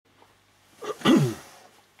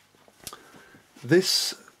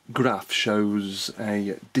This graph shows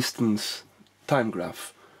a distance time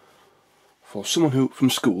graph for someone from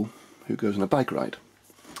school who goes on a bike ride.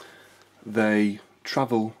 They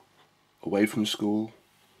travel away from school,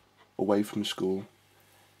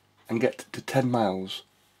 and get to 10 miles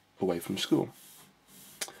away from school.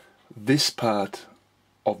 This part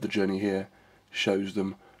of the journey here shows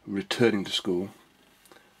them returning to school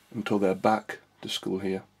until they're back to school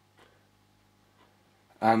here.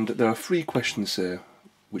 And there are 3 questions here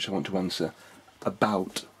which I want to answer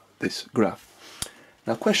about this graph.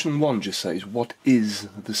 Now, question 1 just says, what is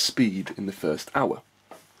the speed in the first hour?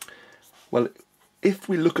 Well, if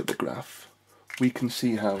we look at the graph, we can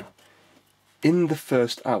see how in the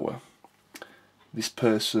first hour this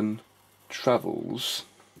person travels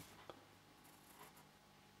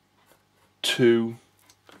 2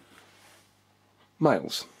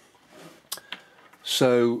 miles.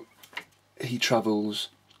 So he travels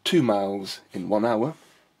 2 miles in 1 hour,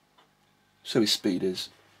 so his speed is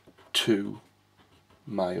 2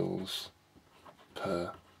 miles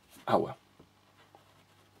per hour.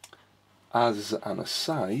 As an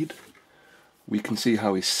aside, we can see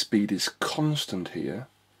how his speed is constant here,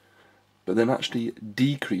 but then actually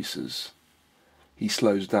decreases. He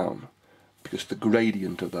slows down because the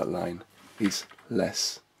gradient of that line is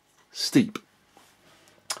less steep.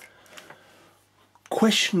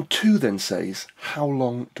 Question 2 then says, how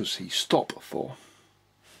long does he stop for?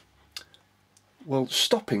 Well,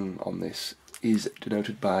 stopping on this is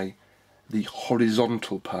denoted by the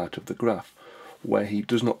horizontal part of the graph, where he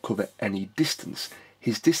does not cover any distance.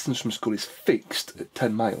 His distance from school is fixed at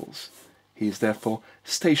 10 miles. He is therefore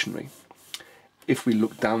stationary. If we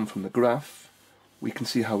look down from the graph, we can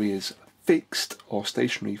see how he is fixed or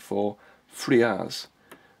stationary for 3 hours,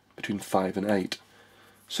 between 5 and 8.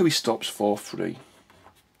 So he stops for 3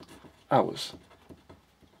 hours.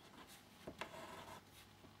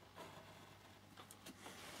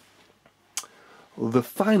 The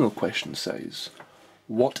final question says,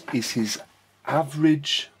 what is his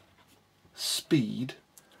average speed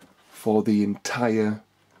for the entire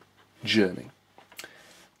journey?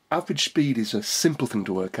 Average speed is a simple thing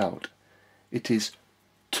to work out. It is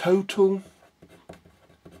total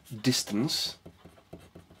distance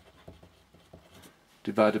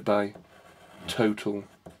divided by total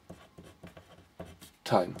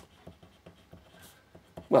time.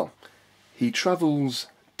 Well, he travels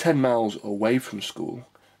 10 miles away from school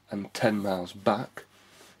and 10 miles back,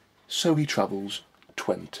 so he travels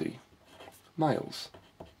 20 miles.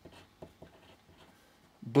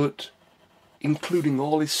 But including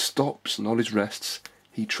all his stops and all his rests,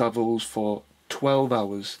 he travels for 12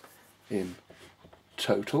 hours in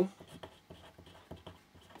total.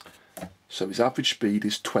 So his average speed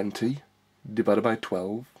is 20 divided by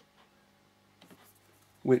 12,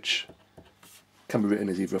 which can be written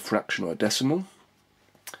as either a fraction or a decimal,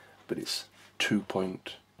 but it's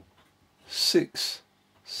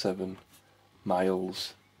 2.67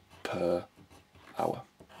 miles per hour.